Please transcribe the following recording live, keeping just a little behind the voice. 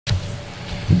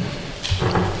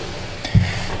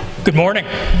Good morning.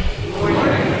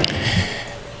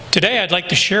 Today I'd like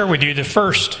to share with you the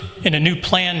first in a new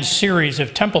planned series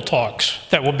of Temple Talks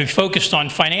that will be focused on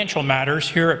financial matters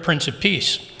here at Prince of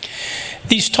Peace.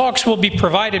 These talks will be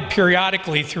provided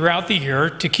periodically throughout the year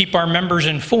to keep our members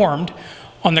informed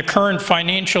on the current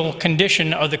financial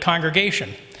condition of the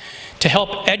congregation, to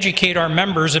help educate our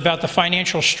members about the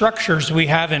financial structures we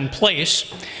have in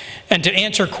place, and to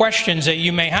answer questions that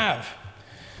you may have.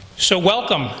 So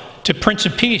welcome to Prince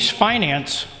of Peace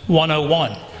Finance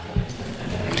 101.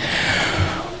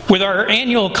 With our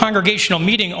annual congregational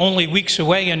meeting only weeks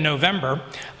away in November,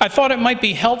 I thought it might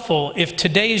be helpful if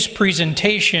today's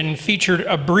presentation featured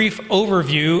a brief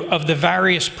overview of the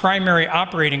various primary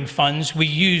operating funds we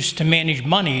use to manage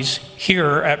monies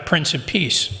here at Prince of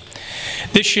Peace.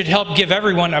 This should help give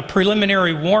everyone a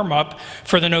preliminary warm-up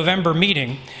for the November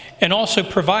meeting and also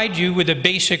provide you with a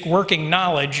basic working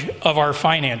knowledge of our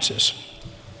finances.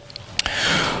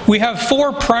 We have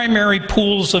four primary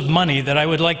pools of money that I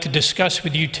would like to discuss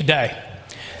with you today.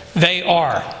 They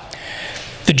are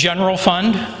the General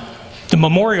Fund, the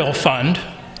Memorial Fund,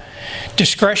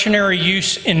 Discretionary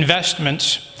Use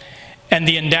Investments, and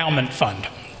the Endowment Fund.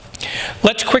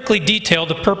 Let's quickly detail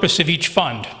the purpose of each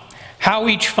fund, how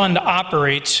each fund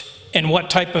operates, and what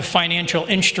type of financial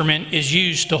instrument is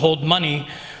used to hold money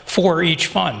for each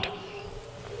fund.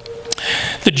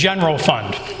 The General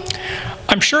Fund.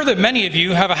 I'm sure that many of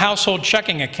you have a household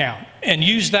checking account and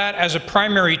use that as a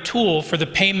primary tool for the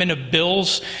payment of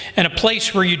bills and a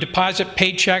place where you deposit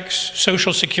paychecks,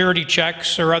 Social Security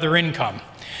checks, or other income.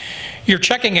 Your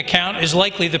checking account is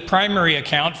likely the primary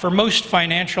account for most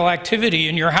financial activity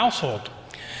in your household.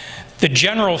 The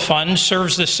General Fund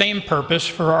serves the same purpose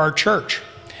for our church.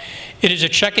 It is a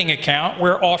checking account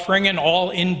where offering and all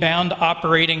inbound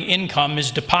operating income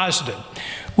is deposited.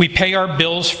 We pay our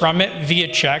bills from it via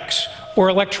checks or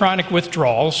electronic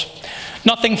withdrawals.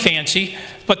 Nothing fancy,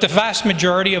 but the vast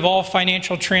majority of all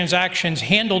financial transactions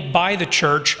handled by the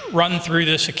church run through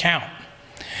this account.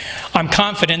 I'm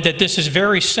confident that this is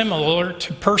very similar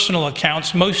to personal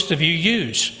accounts most of you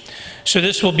use, so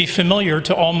this will be familiar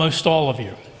to almost all of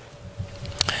you.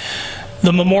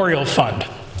 The Memorial Fund.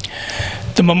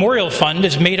 The Memorial Fund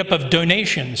is made up of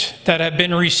donations that have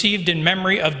been received in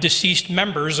memory of deceased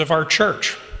members of our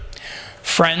church.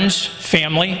 Friends,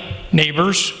 family,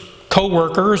 neighbors,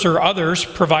 co-workers, or others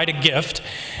provide a gift,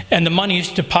 and the money is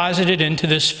deposited into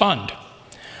this fund.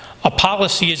 A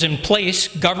policy is in place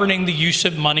governing the use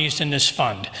of monies in this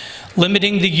fund,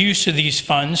 limiting the use of these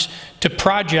funds to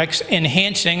projects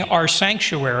enhancing our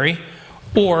sanctuary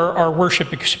or our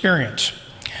worship experience.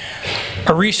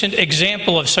 A recent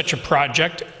example of such a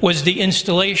project was the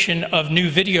installation of new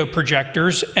video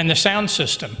projectors and the sound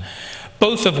system,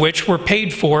 both of which were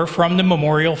paid for from the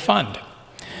Memorial Fund.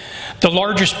 The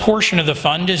largest portion of the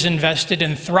fund is invested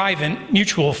in Thrivent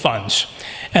mutual funds,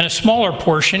 and a smaller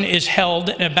portion is held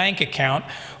in a bank account,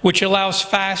 which allows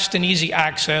fast and easy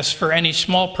access for any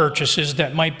small purchases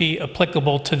that might be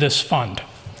applicable to this fund.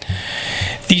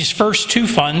 These first two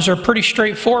funds are pretty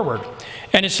straightforward,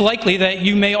 and it's likely that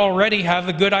you may already have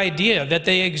a good idea that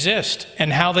they exist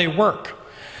and how they work.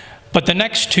 But the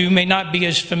next two may not be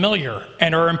as familiar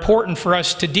and are important for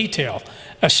us to detail,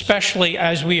 especially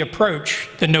as we approach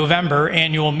the November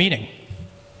annual meeting.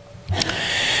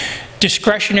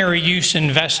 Discretionary use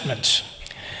investments.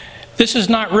 This is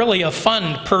not really a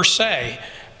fund per se,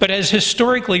 but has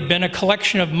historically been a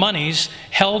collection of monies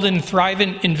held in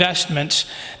Thrivent investments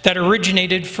that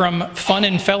originated from fun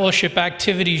and fellowship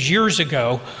activities years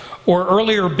ago, or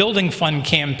earlier building fund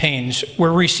campaigns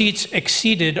where receipts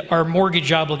exceeded our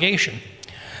mortgage obligation.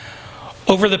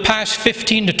 Over the past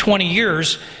 15 to 20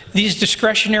 years, these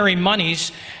discretionary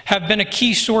monies have been a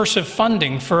key source of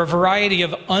funding for a variety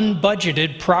of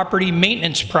unbudgeted property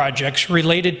maintenance projects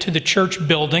related to the church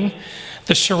building,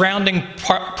 the surrounding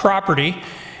property,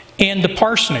 and the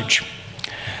parsonage.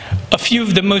 A few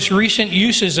of the most recent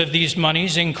uses of these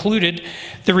monies included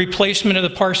the replacement of the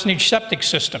parsonage septic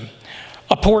system,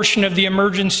 a portion of the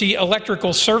emergency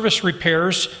electrical service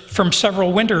repairs from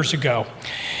several winters ago,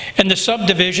 and the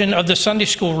subdivision of the Sunday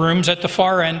school rooms at the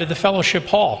far end of the fellowship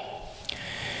hall.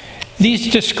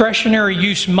 These discretionary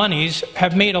use monies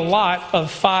have made a lot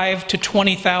of $5,000 to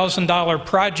 $20,000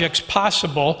 projects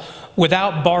possible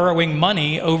without borrowing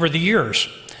money over the years.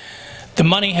 The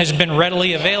money has been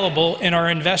readily available in our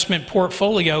investment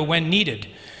portfolio when needed,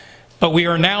 but we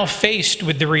are now faced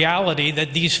with the reality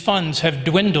that these funds have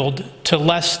dwindled to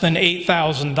less than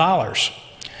 $8,000.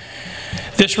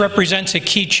 This represents a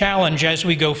key challenge as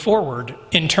we go forward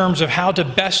in terms of how to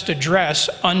best address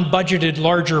unbudgeted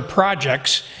larger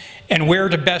projects and where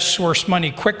to best source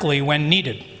money quickly when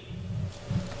needed.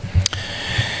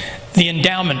 The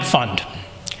endowment fund.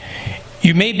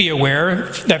 You may be aware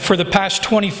that for the past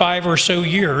 25 or so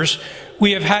years,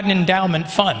 we have had an endowment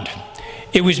fund.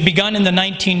 It was begun in the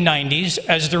 1990s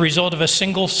as the result of a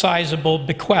single sizable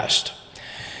bequest.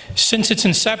 Since its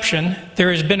inception, there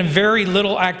has been very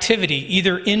little activity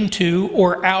either into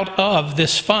or out of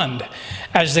this fund,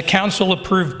 as the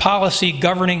council-approved policy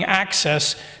governing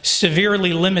access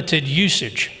severely limited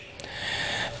usage.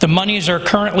 The monies are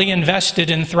currently invested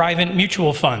in Thrivent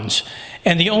mutual funds,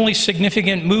 and the only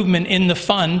significant movement in the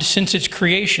fund since its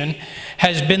creation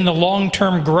has been the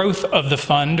long-term growth of the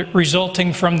fund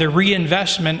resulting from the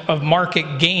reinvestment of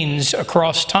market gains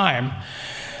across time,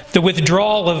 the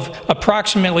withdrawal of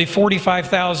approximately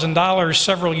 $45,000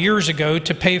 several years ago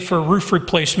to pay for roof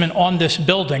replacement on this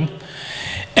building,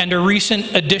 and a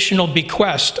recent additional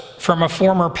bequest from a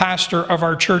former pastor of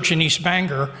our church in East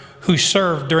Bangor who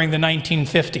served during the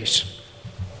 1950s.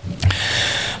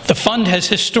 The fund has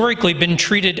historically been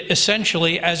treated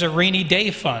essentially as a rainy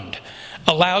day fund,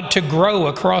 allowed to grow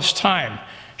across time,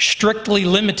 strictly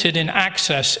limited in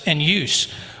access and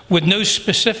use, with no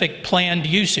specific planned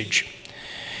usage.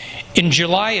 In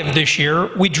July of this year,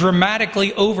 we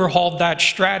dramatically overhauled that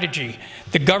strategy,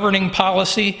 the governing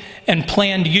policy and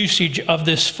planned usage of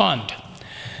this fund.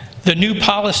 The new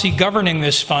policy governing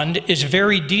this fund is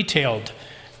very detailed,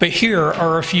 but here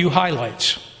are a few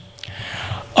highlights.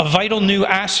 A vital new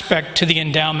aspect to the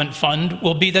endowment fund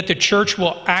will be that the church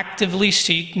will actively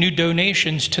seek new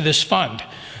donations to this fund,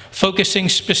 focusing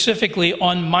specifically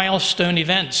on milestone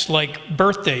events like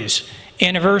birthdays,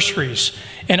 anniversaries,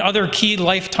 and other key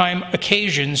lifetime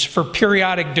occasions for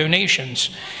periodic donations,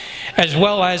 as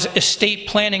well as estate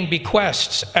planning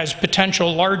bequests as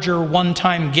potential larger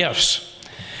one-time gifts.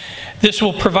 This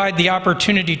will provide the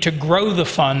opportunity to grow the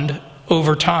fund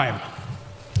over time.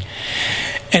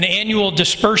 An annual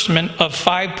disbursement of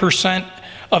 5%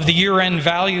 of the year-end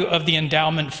value of the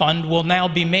endowment fund will now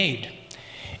be made.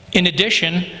 In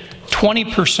addition,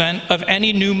 20% of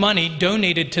any new money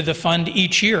donated to the fund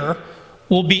each year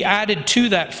will be added to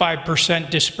that 5%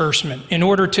 disbursement in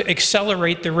order to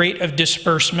accelerate the rate of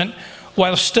disbursement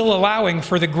while still allowing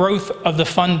for the growth of the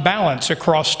fund balance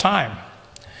across time.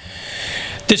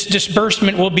 This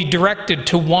disbursement will be directed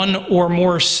to one or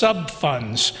more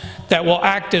sub-funds that will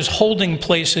act as holding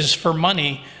places for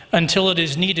money until it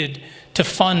is needed to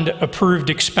fund approved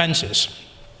expenses.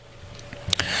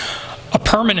 A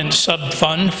permanent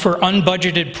sub-fund for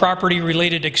unbudgeted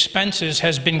property-related expenses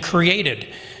has been created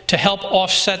to help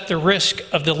offset the risk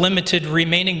of the limited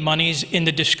remaining monies in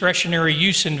the discretionary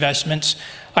use investments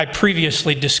I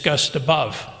previously discussed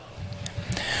above.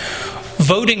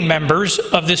 Voting members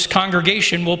of this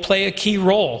congregation will play a key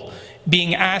role,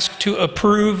 being asked to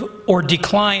approve or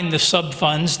decline the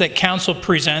sub-funds that Council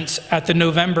presents at the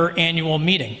November annual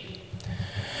meeting.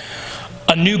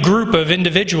 A new group of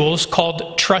individuals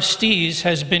called trustees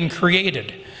has been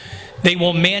created. They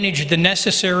will manage the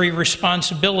necessary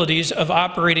responsibilities of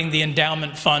operating the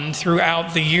endowment fund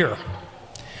throughout the year.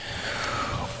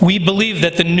 We believe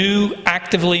that the new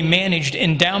actively managed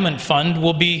endowment fund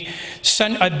will be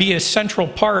a central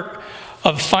part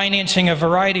of financing a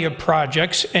variety of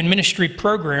projects and ministry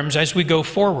programs as we go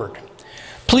forward.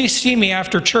 Please see me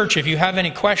after church if you have any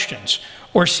questions,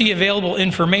 or see available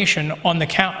information on the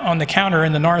counter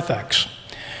in the narthex.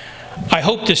 I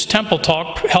hope this temple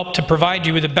talk helped to provide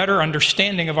you with a better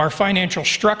understanding of our financial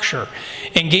structure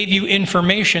and gave you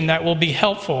information that will be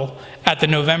helpful at the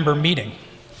November meeting.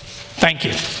 Thank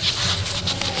you.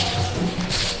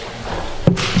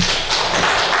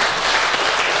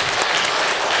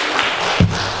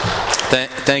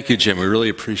 Thank you, Jim. We really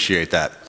appreciate that.